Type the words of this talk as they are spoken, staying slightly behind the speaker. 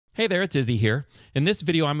Hey there, it's Izzy here. In this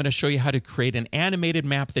video, I'm going to show you how to create an animated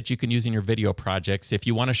map that you can use in your video projects if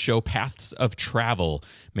you want to show paths of travel.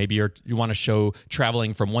 Maybe you want to show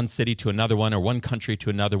traveling from one city to another one or one country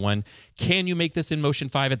to another one. Can you make this in Motion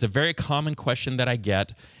 5? It's a very common question that I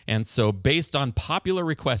get. And so based on popular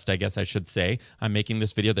request, I guess I should say, I'm making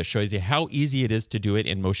this video that shows you how easy it is to do it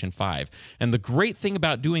in Motion 5. And the great thing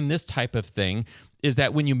about doing this type of thing is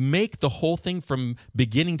that when you make the whole thing from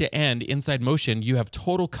beginning to end inside Motion, you have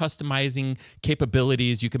total customizing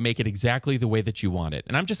capabilities. You can make it exactly the way that you want it.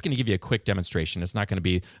 And I'm just going to give you a quick demonstration. It's not going to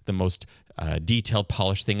be the most detailed,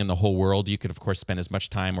 polished thing in the whole world. You could, of course, spend as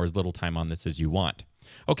much time or as little time on this as you want.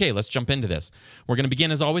 Okay, let's jump into this. We're going to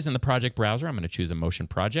begin, as always, in the project browser. I'm going to choose a Motion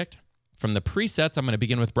project. From the presets, I'm going to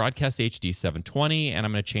begin with Broadcast HD 720, and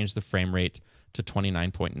I'm going to change the frame rate to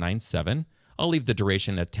 29.97. I'll leave the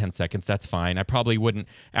duration at 10 seconds. That's fine. I probably wouldn't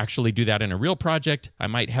actually do that in a real project. I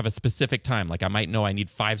might have a specific time. Like I might know I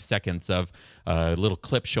need 5 seconds of a little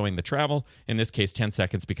clip showing the travel. In this case, 10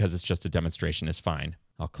 seconds because it's just a demonstration is fine.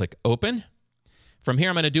 I'll click Open. From here,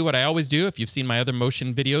 I'm going to do what I always do. If you've seen my other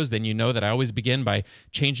Motion videos, then you know that I always begin by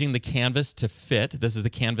changing the canvas to fit. This is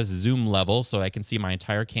the canvas zoom level, so I can see my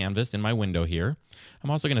entire canvas in my window here.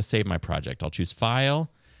 I'm also going to save my project. I'll choose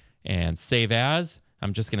File and Save As.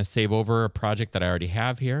 I'm just going to save over a project that I already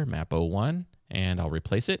have here, Map 01, and I'll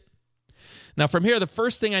replace it. Now from here, the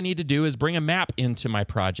first thing I need to do is bring a map into my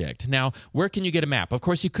project. Now, where can you get a map? Of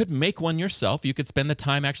course, you could make one yourself. You could spend the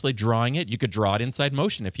time actually drawing it. You could draw it inside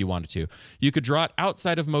Motion if you wanted to. You could draw it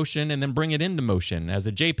outside of Motion and then bring it into Motion as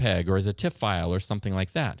a JPEG or as a TIFF file or something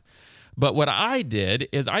like that. But what I did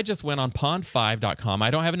is I just went on pond5.com.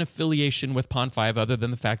 I don't have an affiliation with Pond5 other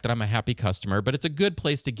than the fact that I'm a happy customer, but it's a good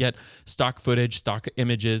place to get stock footage, stock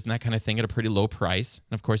images, and that kind of thing at a pretty low price.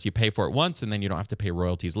 And of course, you pay for it once, and then you don't have to pay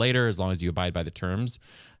royalties later as long as you abide by the terms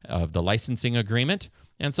of the licensing agreement.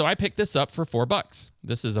 And so I picked this up for $4.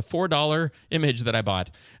 This is a $4 image that I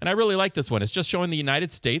bought. And I really like this one. It's just showing the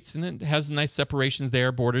United States, and it has nice separations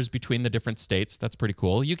there, borders between the different states. That's pretty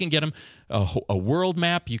cool. You can get them a world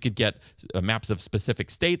map. You could get maps of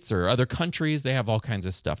specific states or other countries. They have all kinds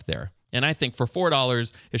of stuff there. And I think for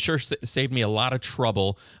 $4, it sure saved me a lot of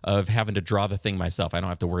trouble of having to draw the thing myself. I don't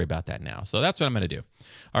have to worry about that now. So that's what I'm going to do.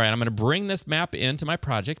 All right, I'm going to bring this map into my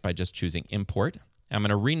project by just choosing Import. I'm going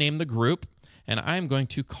to rename the group, and I'm going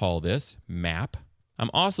to call this Map. I'm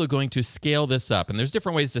also going to scale this up, and there's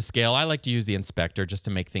different ways to scale. I like to use the inspector just to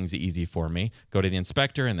make things easy for me. Go to the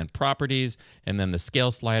inspector and then properties and then the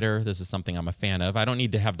scale slider. This is something I'm a fan of. I don't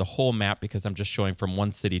need to have the whole map because I'm just showing from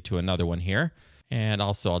one city to another one here. And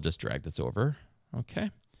also I'll just drag this over. Okay.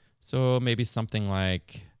 So maybe something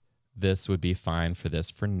like this would be fine for this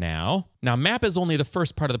for now. Now, map is only the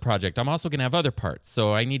first part of the project. I'm also going to have other parts,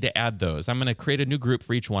 so I need to add those. I'm going to create a new group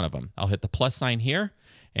for each one of them. I'll hit the plus sign here,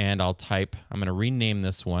 and I'm going to rename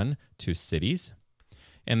this one to cities.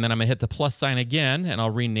 And then I'm going to hit the plus sign again, and I'll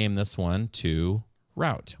rename this one to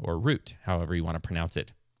route, or route, however you want to pronounce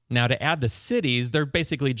it. Now, to add the cities, they're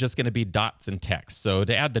basically just going to be dots and text. So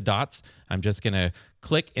to add the dots, I'm just going to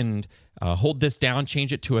click and hold this down,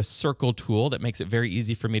 change it to a circle tool that makes it very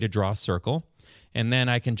easy for me to draw a circle. And then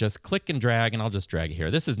I can just click and drag, and I'll just drag it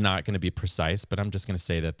here. This is not going to be precise, but I'm just going to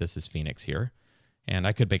say that this is Phoenix here. And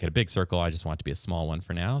I could make it a big circle. I just want it to be a small one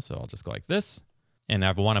for now. So I'll just go like this. And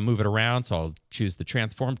I want to move it around, so I'll choose the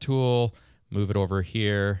transform tool, move it over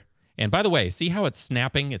here. And by the way, see how it's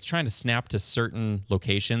snapping? It's trying to snap to certain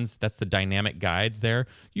locations. That's the dynamic guides there.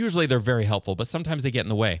 Usually they're very helpful, but sometimes they get in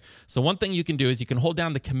the way. So one thing you can do is you can hold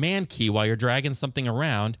down the command key while you're dragging something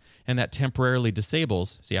around, and that temporarily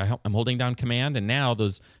disables. See, I'm holding down command, and now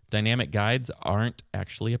those dynamic guides aren't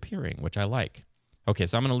actually appearing, which I like. Okay,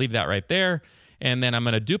 so I'm going to leave that right there, and then I'm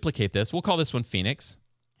going to duplicate this. We'll call this one Phoenix.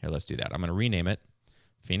 Here, let's do that. I'm going to rename it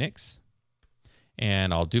Phoenix,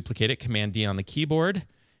 and I'll duplicate it, Command D on the keyboard.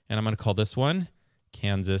 And I'm going to call this one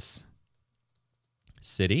Kansas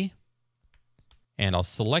City. And I'll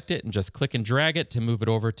select it and just click and drag it to move it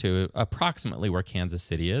over to approximately where Kansas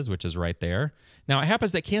City is, which is right there. Now, it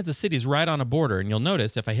happens that Kansas City is right on a border. And you'll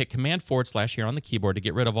notice if I hit Command// here on the keyboard to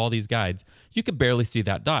get rid of all these guides, you could barely see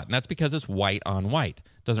that dot. And that's because it's white on white.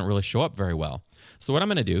 It doesn't really show up very well. So what I'm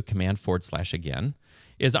going to do, Command// again,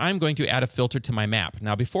 is I'm going to add a filter to my map.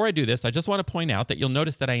 Now, before I do this, I just want to point out that you'll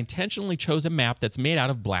notice that I intentionally chose a map that's made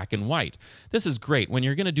out of black and white. This is great. When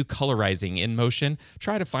you're going to do colorizing in Motion,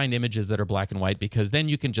 try to find images that are black and white because then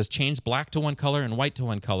you can just change black to one color and white to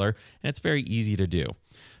one color, and it's very easy to do.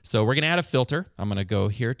 So we're going to add a filter. I'm going to go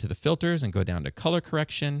here to the filters and go down to color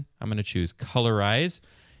correction. I'm going to choose Colorize.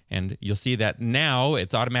 And you'll see that now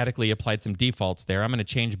it's automatically applied some defaults there. I'm going to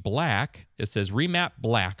change black. It says remap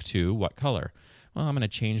black to what color? Well, I'm going to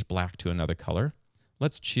change black to another color.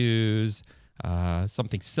 Let's choose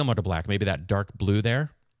something similar to black, maybe that dark blue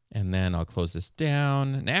there. And then I'll close this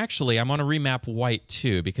down. And actually, I'm going to remap white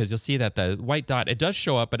too, because you'll see that the white dot, it does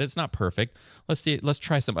show up, but it's not perfect. Let's see, let's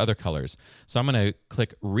try some other colors. So I'm going to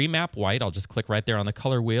click remap white. I'll just click right there on the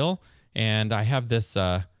color wheel. And I have this,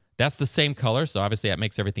 that's the same color. So obviously that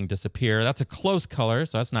makes everything disappear. That's a close color,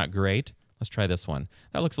 so that's not great. Let's try this one.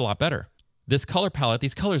 That looks a lot better. This color palette,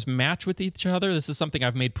 these colors match with each other. This is something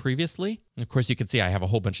I've made previously. And of course, you can see I have a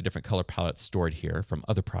whole bunch of different color palettes stored here from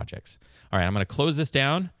other projects. All right, I'm going to close this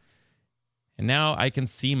down. And now I can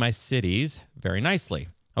see my cities very nicely.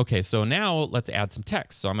 Okay, so now let's add some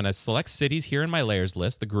text. So I'm going to select cities here in my layers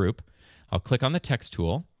list, the group. I'll click on the text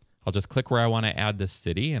tool. I'll just click where I want to add this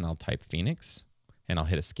city, and I'll type Phoenix. And I'll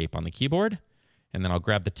hit escape on the keyboard. And then I'll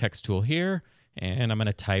grab the text tool here, and I'm going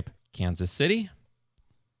to type Kansas City.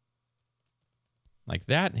 Like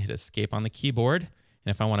that, and hit escape on the keyboard.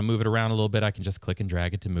 And if I want to move it around a little bit, I can just click and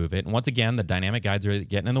drag it to move it. And once again, the dynamic guides are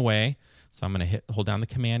getting in the way. So I'm going to hold down the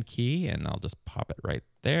command key, and I'll just pop it right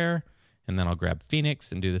there. And then I'll grab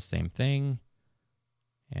Phoenix and do the same thing.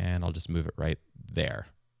 And I'll just move it right there.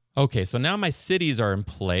 Okay, so now my cities are in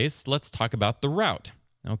place. Let's talk about the route.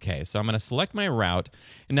 Okay, so I'm going to select my route.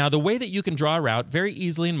 And now the way that you can draw a route very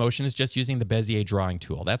easily in Motion is just using the Bezier drawing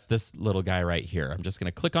tool. That's this little guy right here. I'm just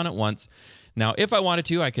going to click on it once. Now, if I wanted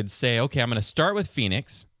to, I could say, okay, I'm going to start with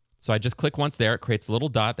Phoenix. So I just click once there. It creates a little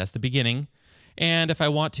dot. That's the beginning. And if I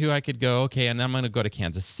want to, I could go, okay, and then I'm going to go to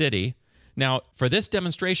Kansas City. Now, for this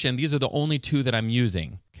demonstration, these are the only two that I'm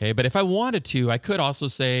using. Okay, but if I wanted to, I could also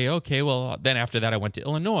say, okay, well, then after that, I went to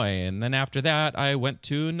Illinois. And then after that, I went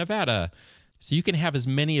to Nevada. So you can have as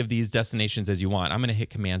many of these destinations as you want. I'm going to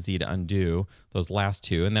hit Command Z to undo those last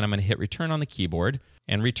two, and then I'm going to hit return on the keyboard.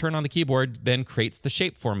 And return on the keyboard then creates the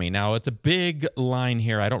shape for me. Now, it's a big line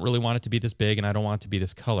here. I don't really want it to be this big, and I don't want it to be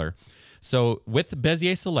this color. So with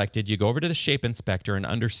Bezier selected, you go over to the Shape Inspector, and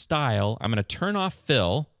under Style, I'm going to turn off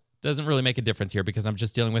Fill. Doesn't really make a difference here because I'm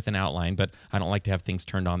just dealing with an outline, but I don't like to have things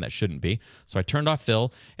turned on that shouldn't be. So I turned off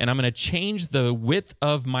Fill, and I'm going to change the width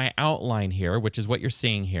of my outline here, which is what you're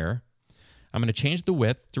seeing here. I'm going to change the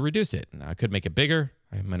width to reduce it. Now, I could make it bigger.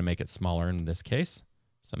 I'm going to make it smaller in this case.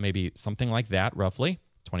 So maybe something like that, roughly,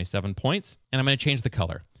 27 points. And I'm going to change the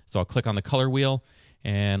color. So I'll click on the color wheel,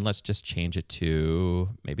 and let's just change it to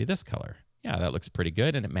maybe this color. Yeah, that looks pretty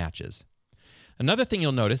good, and it matches. Another thing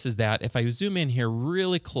you'll notice is that if I zoom in here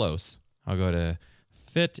really close, I'll go to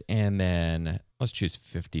Fit, and then let's choose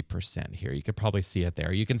 50% here. You could probably see it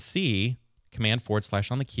there. You can see Command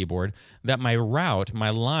 / on the keyboard that my route, my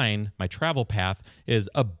line, my travel path is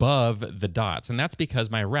above the dots. And that's because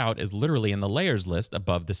my route is literally in the layers list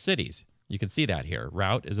above the cities. You can see that here.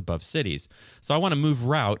 Route is above cities. So I want to move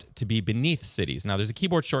route to be beneath cities. Now, there's a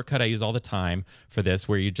keyboard shortcut I use all the time for this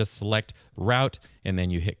where you just select route and then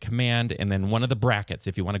you hit command and then one of the brackets.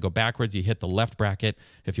 If you want to go backwards, you hit the left bracket.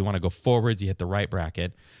 If you want to go forwards, you hit the right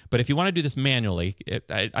bracket. But if you want to do this manually,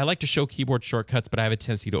 I like to show keyboard shortcuts, but I have a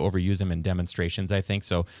tendency to overuse them in demonstrations, I think.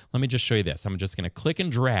 So let me just show you this. I'm just going to click and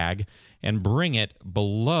drag and bring it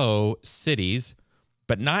below cities,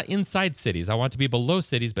 but not inside cities. I want it to be below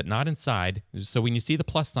cities, but not inside. So when you see the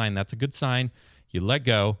plus sign, that's a good sign. You let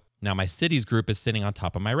go. Now my cities group is sitting on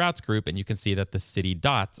top of my routes group, and you can see that the city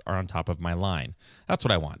dots are on top of my line. That's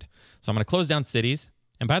what I want. So I'm going to close down cities.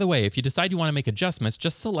 And by the way, if you decide you want to make adjustments,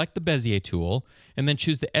 just select the Bezier tool and then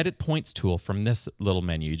choose the Edit Points tool from this little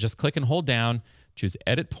menu. You just click and hold down, choose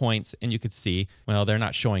Edit Points, and you can see, well, they're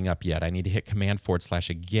not showing up yet. I need to hit Command /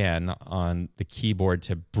 again on the keyboard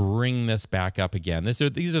to bring this back up again. These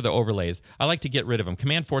are the overlays. I like to get rid of them.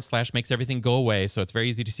 Command / makes everything go away, so it's very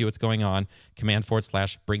easy to see what's going on. Command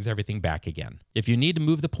 / brings everything back again. If you need to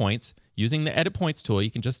move the points, using the Edit Points tool,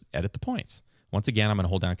 you can just edit the points. Once again, I'm going to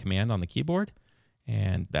hold down Command on the keyboard,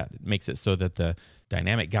 and that makes it so that the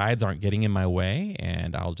dynamic guides aren't getting in my way,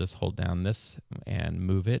 and I'll just hold down this and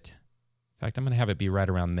move it. In fact, I'm going to have it be right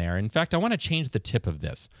around there. In fact, I want to change the tip of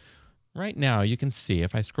this. Right now, you can see,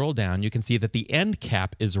 if I scroll down, you can see that the end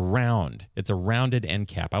cap is round. It's a rounded end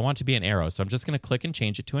cap. I want it to be an arrow, so I'm just going to click and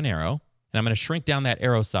change it to an arrow. And I'm going to shrink down that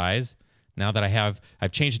arrow size. Now that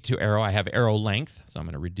I've changed it to arrow, I have arrow length, so I'm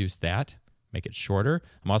going to reduce that, make it shorter.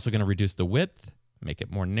 I'm also going to reduce the width, make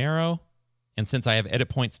it more narrow. And since I have edit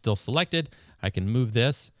points still selected, I can move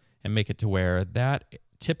this and make it to where that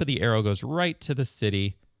tip of the arrow goes right to the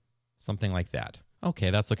city, something like that. Okay,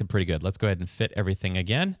 that's looking pretty good. Let's go ahead and fit everything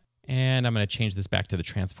again. And I'm going to change this back to the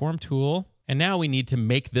transform tool. And now we need to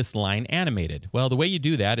make this line animated. Well, the way you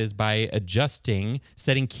do that is by setting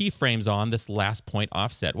keyframes on this last point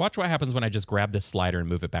offset. Watch what happens when I just grab this slider and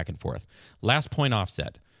move it back and forth. Last point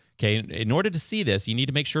offset. Okay, in order to see this, you need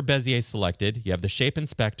to make sure Bezier is selected. You have the shape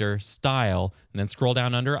inspector, style, and then scroll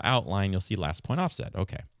down under outline, you'll see last point offset.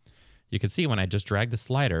 Okay. You can see when I just drag the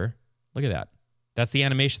slider, look at that. That's the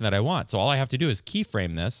animation that I want. So all I have to do is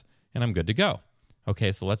keyframe this and I'm good to go.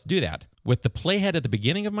 Okay, so let's do that. With the playhead at the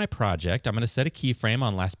beginning of my project, I'm going to set a keyframe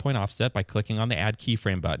on last point offset by clicking on the add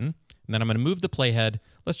keyframe button. And then I'm going to move the playhead.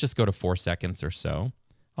 Let's just go to 4 seconds or so.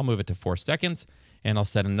 I'll move it to 4 seconds. And I'll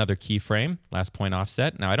set another keyframe, last point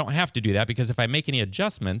offset. Now, I don't have to do that because if I make any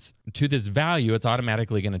adjustments to this value, it's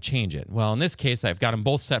automatically going to change it. Well, in this case, I've got them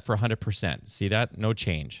both set for 100%. See that? No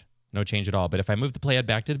change. No change at all. But if I move the playhead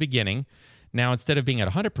back to the beginning, now instead of being at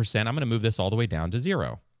 100%, I'm going to move this all the way down to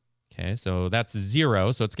 0. Okay, so that's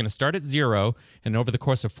 0. So it's going to start at 0, and over the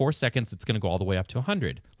course of 4 seconds, it's going to go all the way up to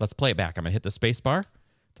 100. Let's play it back. I'm going to hit the space bar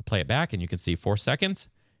to play it back, and you can see 4 seconds,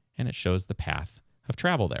 and it shows the path of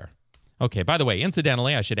travel there. Okay, by the way,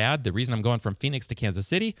 incidentally, I should add the reason I'm going from Phoenix to Kansas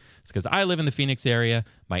City is because I live in the Phoenix area.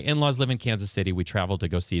 My in-laws live in Kansas City. We traveled to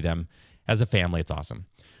go see them as a family. It's awesome.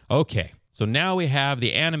 Okay, so now we have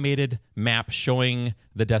the animated map showing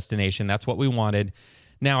the destination. That's what we wanted.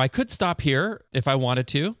 Now, I could stop here if I wanted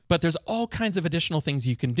to, but there's all kinds of additional things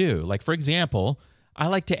you can do. Like, for example, I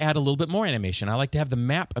like to add a little bit more animation. I like to have the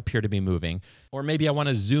map appear to be moving, or maybe I want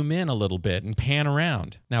to zoom in a little bit and pan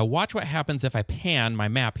around. Now watch what happens if I pan my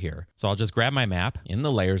map here. So I'll just grab my map in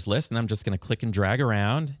the layers list and I'm just going to click and drag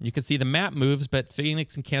around. You can see the map moves, but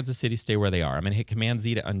Phoenix and Kansas City stay where they are. I'm going to hit Command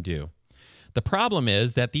Z to undo. The problem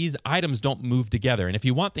is that these items don't move together. And if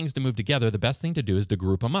you want things to move together, the best thing to do is to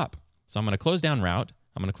group them up. So I'm going to close down route.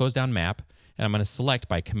 I'm going to close down map, and I'm going to select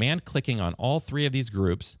by command clicking on all 3 of these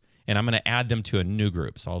groups, and I'm going to add them to a new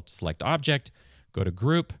group. So I'll select object, go to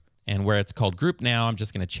group, and where it's called group now, I'm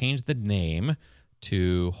just going to change the name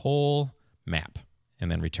to whole map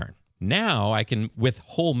and then return. Now I can, with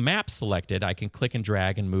whole map selected, I can click and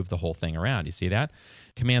drag and move the whole thing around. You see that?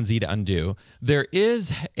 Command Z to undo. There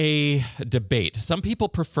is a debate. Some people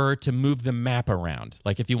prefer to move the map around.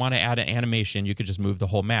 Like if you want to add an animation, you could just move the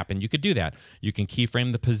whole map, and you could do that. You can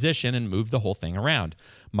keyframe the position and move the whole thing around.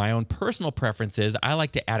 My own personal preference is I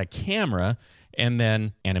like to add a camera and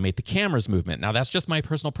then animate the camera's movement. Now that's just my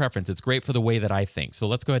personal preference. It's great for the way that I think. So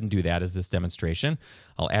let's go ahead and do that as this demonstration.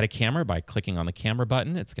 I'll add a camera by clicking on the camera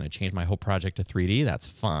button. It's going to change my whole project to 3D. That's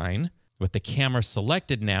fine. With the camera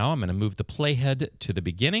selected now, I'm going to move the playhead to the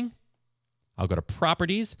beginning. I'll go to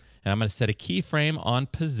properties and I'm going to set a keyframe on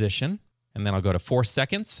position. And then I'll go to 4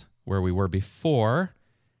 seconds where we were before.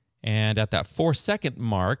 And at that 4-second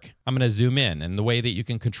mark, I'm going to zoom in. And the way that you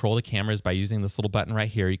can control the camera is by using this little button right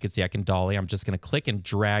here. You can see I can dolly. I'm just going to click and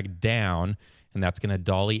drag down, and that's going to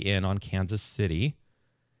dolly in on Kansas City.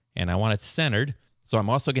 And I want it centered. So I'm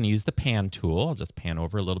also going to use the pan tool. I'll just pan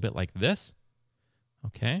over a little bit like this.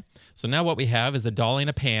 Okay, so now what we have is a dolly and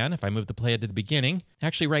a pan. If I move the playhead to the beginning,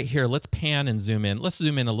 actually right here, let's pan and zoom in. Let's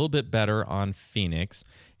zoom in a little bit better on Phoenix,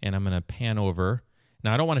 and I'm going to pan over.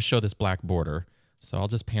 Now I don't want to show this black border, so I'll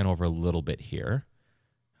just pan over a little bit here.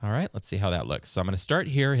 All right, let's see how that looks. So I'm going to start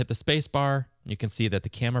here, hit the space bar. You can see that the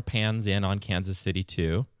camera pans in on Kansas City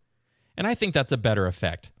too. And I think that's a better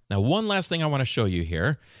effect. Now, one last thing I want to show you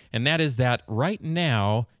here, and that is that right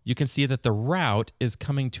now, you can see that the route is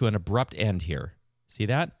coming to an abrupt end here. See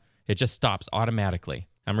that? It just stops automatically.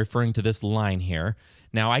 I'm referring to this line here.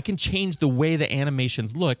 Now I can change the way the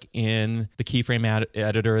animations look in the keyframe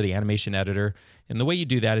editor, the animation editor. And the way you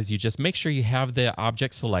do that is you just make sure you have the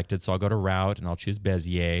object selected. So I'll go to route and I'll choose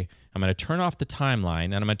Bezier. I'm going to turn off the timeline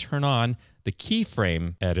and I'm going to turn on the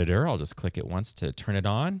keyframe editor. I'll just click it once to turn it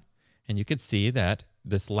on. And you can see that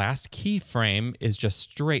this last keyframe is just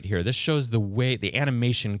straight here. This shows the way, the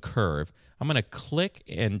animation curve. I'm going to click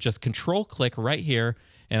and just control click right here,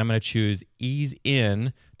 and I'm going to choose ease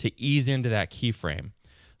in to ease into that keyframe.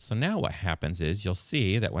 So now what happens is you'll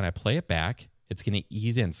see that when I play it back, it's going to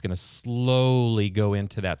ease in. It's going to slowly go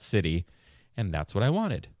into that city, and that's what I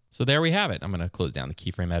wanted. So there we have it. I'm going to close down the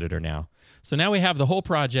keyframe editor now. So now we have the whole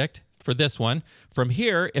project for this one. From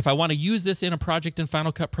here, if I want to use this in a project in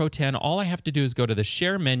Final Cut Pro 10, all I have to do is go to the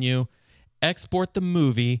Share menu, export the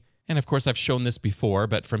movie, and of course I've shown this before,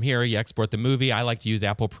 but from here you export the movie. I like to use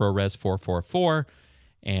Apple ProRes 444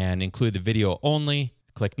 and include the video only.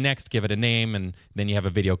 Click Next, give it a name, and then you have a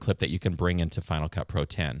video clip that you can bring into Final Cut Pro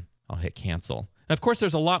 10. I'll hit Cancel. Of course,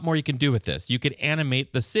 there's a lot more you can do with this. You could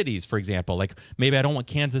animate the cities, for example. Like maybe I don't want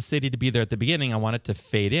Kansas City to be there at the beginning. I want it to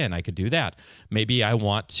fade in. I could do that. Maybe I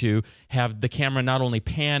want to have the camera not only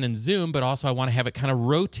pan and zoom, but also I want to have it kind of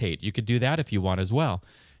rotate. You could do that if you want as well.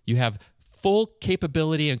 You have full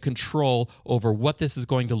capability and control over what this is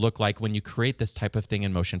going to look like when you create this type of thing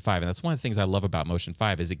in Motion 5. And that's one of the things I love about Motion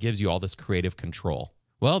 5 is it gives you all this creative control.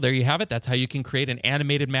 Well, there you have it. That's how you can create an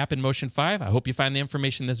animated map in Motion 5. I hope you find the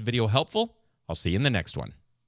information in this video helpful. I'll see you in the next one.